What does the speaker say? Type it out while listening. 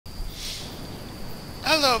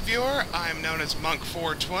Hello viewer, I'm known as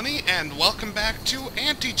Monk420 and welcome back to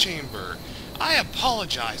Antechamber. I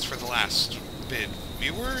apologize for the last vid,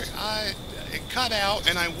 viewer. It cut out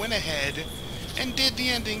and I went ahead and did the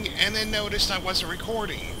ending and then noticed I wasn't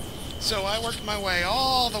recording. So I worked my way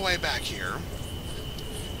all the way back here.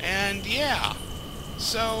 And yeah,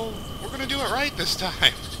 so we're gonna do it right this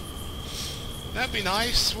time. That'd be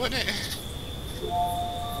nice, wouldn't it?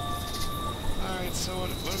 Alright, so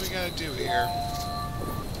what do we gotta do here?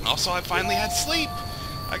 Also, I finally had sleep.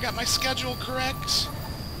 I got my schedule correct.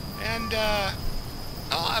 And, oh,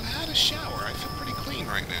 I've had a shower. I feel pretty clean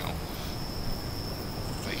right now.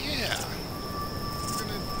 But yeah, we're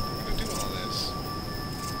gonna do all this.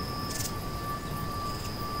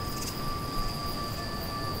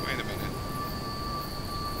 Wait a minute.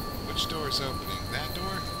 Which door is opening? That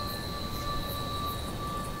door?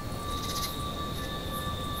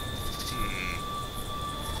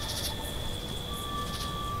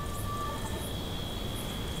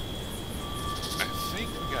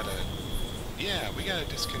 Yeah, we gotta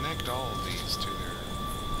disconnect all of these to their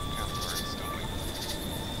counterparts, don't we?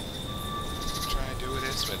 Try to do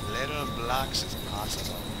this with little blocks as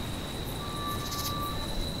possible.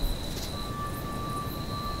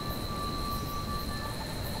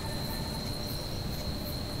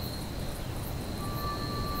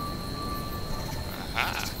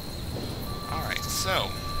 Aha! Alright,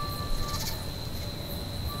 so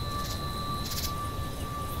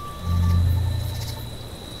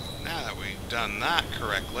done that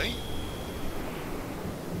correctly.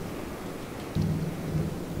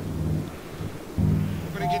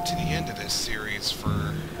 We're going to get to the end of this series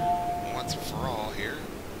for once and for all here.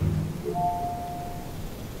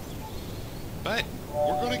 But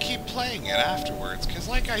we're going to keep playing it afterwards, because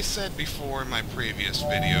like I said before in my previous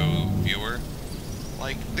video, viewer,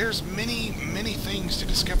 like, there's many things to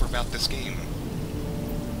discover about this game.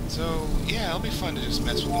 So, yeah, it'll be fun to just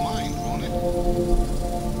mess with the mind, won't it?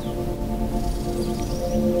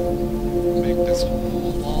 Make this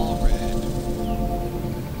whole wall red. I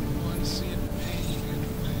want to see it painted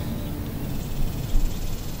red.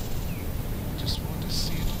 I just want to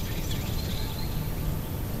see it painted red.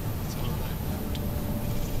 That's all I want.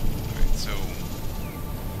 Alright, so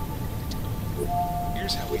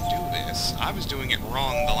here's how we do this. I was doing it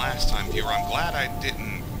wrong the last time, viewer. I'm glad I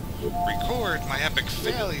didn't record my epic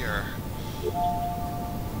failure.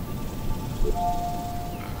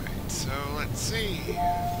 Alright, so let's see.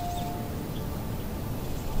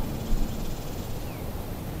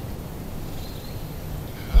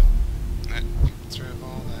 That gets rid of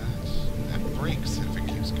all that. That breaks it if it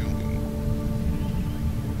keeps going.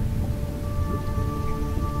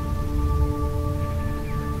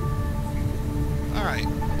 Alright.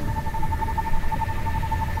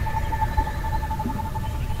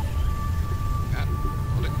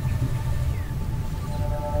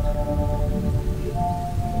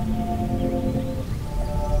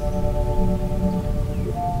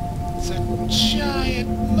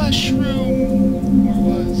 Mushroom, or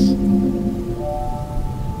was.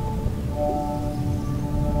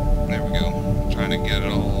 There we go. Trying to get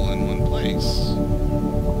it all in one place.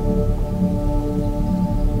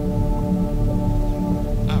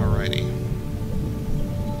 Alrighty.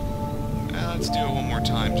 Let's do it one more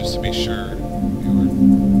time just to be sure.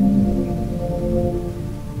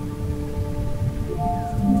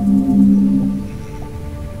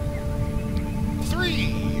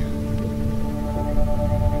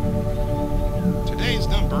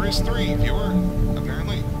 Is 3, viewer,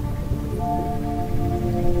 apparently.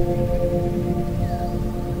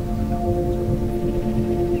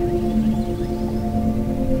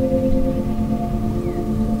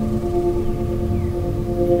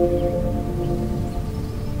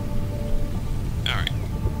 Alright.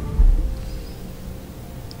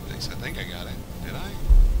 At least I think I got it. Did I?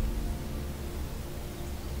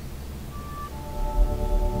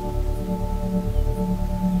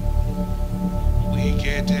 We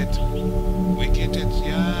get it. We get it,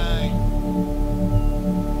 yay.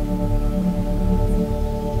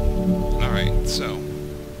 Alright, so.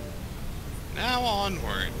 Now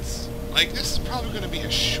onwards. Like, this is probably going to be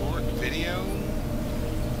a short video,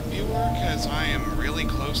 viewer, because I am really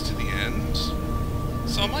close to the end.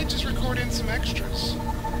 So I might just record in some extras.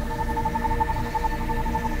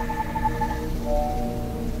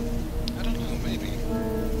 I don't know, maybe.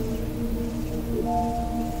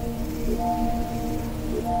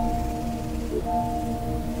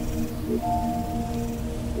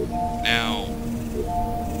 Now,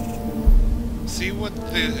 see what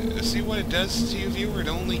it does to you, viewer? It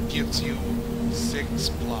only gives you 6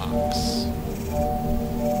 blocks.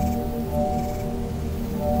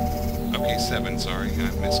 Okay, 7, sorry,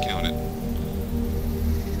 I miscounted.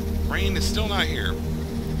 Rain is still not here.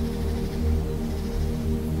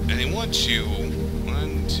 And they want you,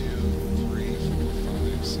 1, 2, 3, 4,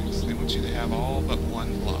 5, 6, they want you to have all but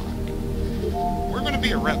one block. We're going to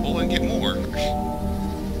be a rebel and get more.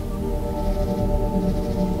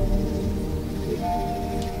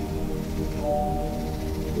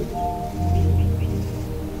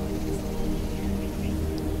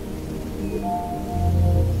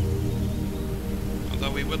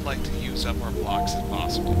 Although we would like to use up our blocks if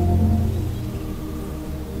possible.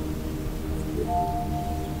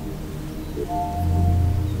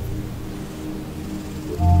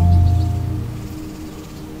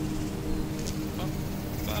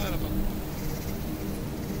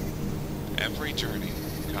 Every journey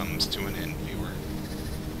comes to an end, viewer.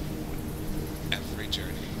 Every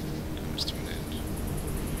journey comes to an end.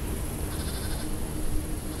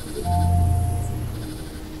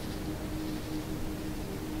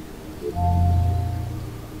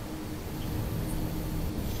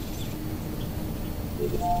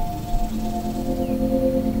 I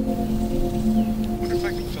wonder if I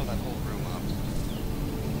can fill that whole room up.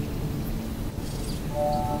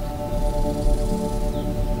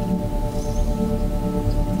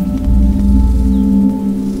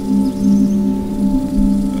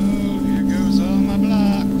 Oh, here goes all my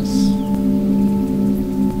blocks.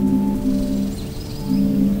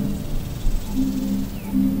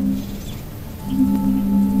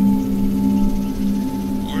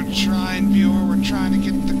 We're trying, viewer, we're trying to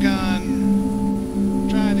get the gun.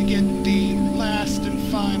 Trying to get the last and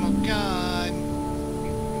final gun.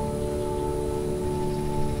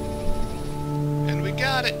 And we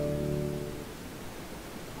got it.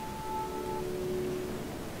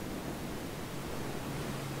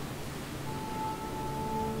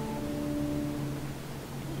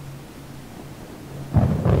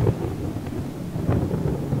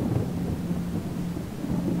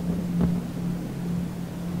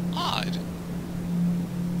 Odd.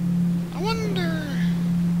 I wonder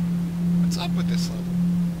what's up with this level.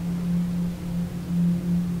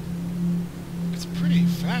 It's pretty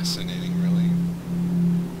fascinating, really.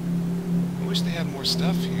 I wish they had more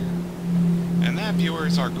stuff here. And that, viewer,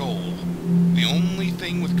 is our goal. The only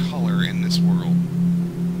thing with color in this world,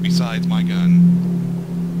 besides my gun,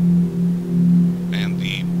 and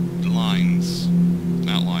the lines,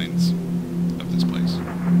 outlines of this place.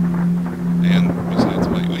 And besides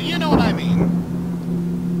my... well, you know what I mean.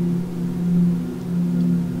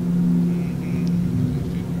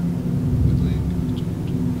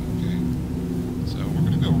 Okay. So we're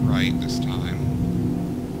going to go right this time.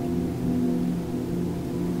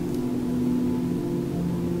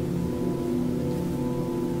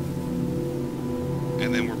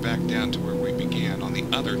 And then we're back down to where we began on the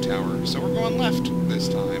other tower. So we're going left this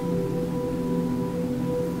time.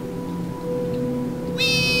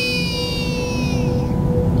 Whee!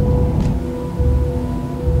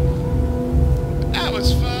 That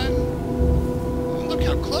was fun. Look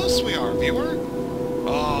how close we are, viewer.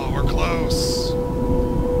 Oh, we're close.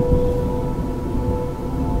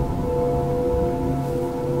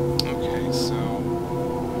 Okay, so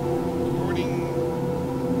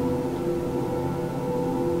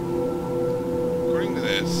according to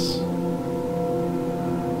this,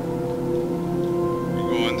 we're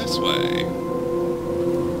going this way.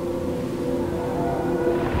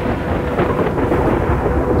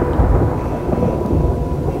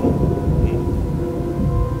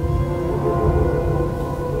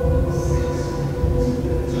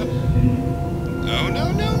 Oh,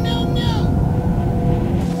 no, no, no, no!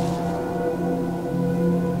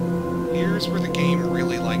 Here's where the game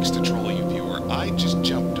really likes to troll you, viewer. I just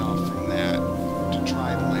jumped off from that to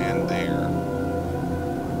try and land there.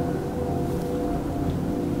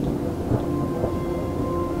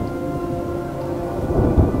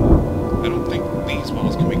 I don't think these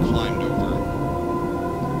walls can be climbed over.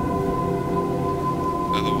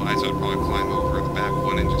 Otherwise, I'd probably climb over the back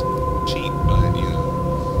one and just cheat, but, you know.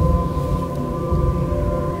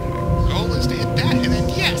 My goal is to hit that, and then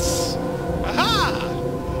yes! Aha!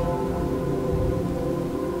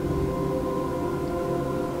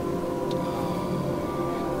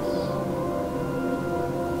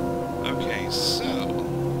 Okay, so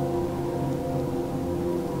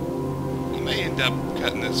I may end up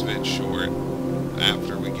cutting this vid short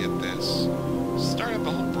after we get this. Start up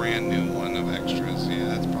a whole brand new one of extras. Yeah,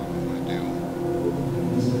 that's probably what I do.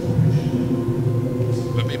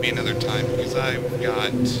 But maybe another time, because I've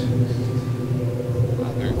got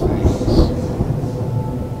other things.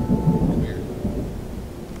 Weird.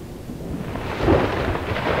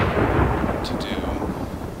 To do.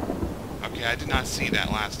 Okay, I did not see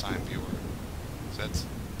that last time, viewer. So it's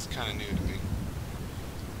kind of new to me.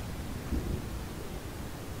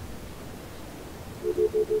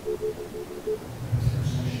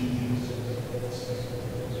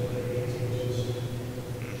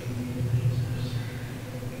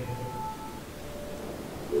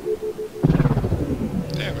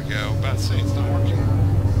 There we go. About to say it's not working.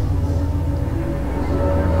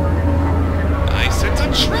 I sense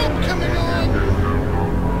a trap coming on!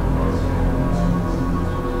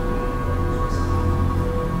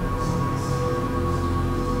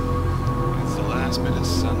 As the last bit of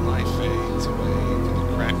sunlight fades away through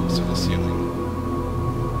the cracks of the ceiling.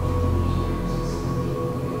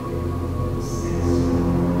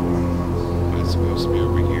 I'm supposed to be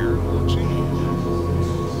over here watching.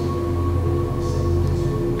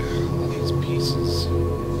 All these pieces.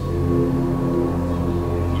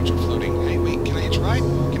 Which are floating. Hey, wait, can I hitch ride?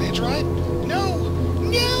 Can I hitch ride? No!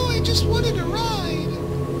 No, I just wanted to ride!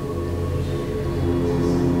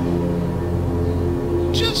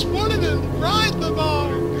 Just wanted to ride the bar!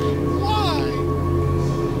 Why?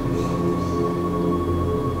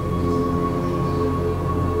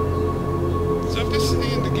 So if this is the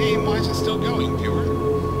end of the game, why is it still going, viewer?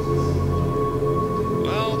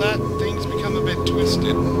 Well, that thing's become a bit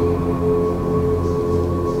twisted.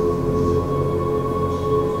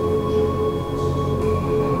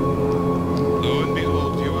 Lo and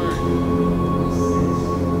behold, viewer.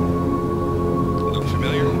 Look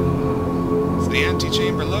familiar? It's the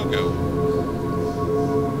antechamber logo.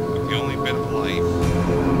 With the only bit of light.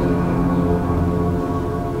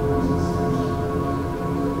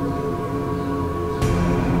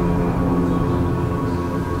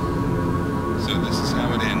 So this is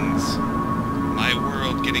how it ends. My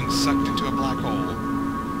world getting sucked into a black hole.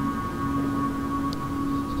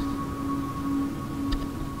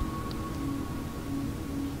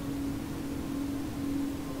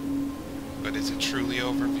 But is it truly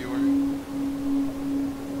over, viewer?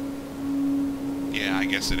 Yeah, I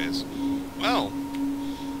guess it is. Well,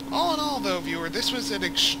 all in all though, viewer, this was an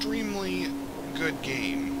extremely good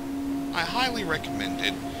game. I highly recommend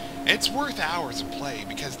it. It's worth hours of play,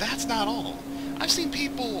 because that's not all. I've seen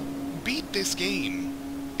people beat this game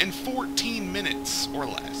in 14 minutes or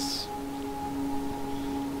less.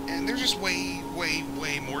 And there's just way, way,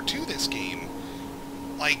 way more to this game.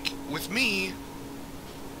 Like, with me,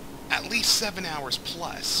 at least 7 hours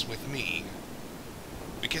plus with me.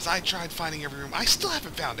 Because I tried finding every room. I still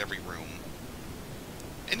haven't found every room.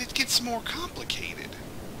 And it gets more complicated.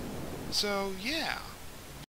 So, yeah.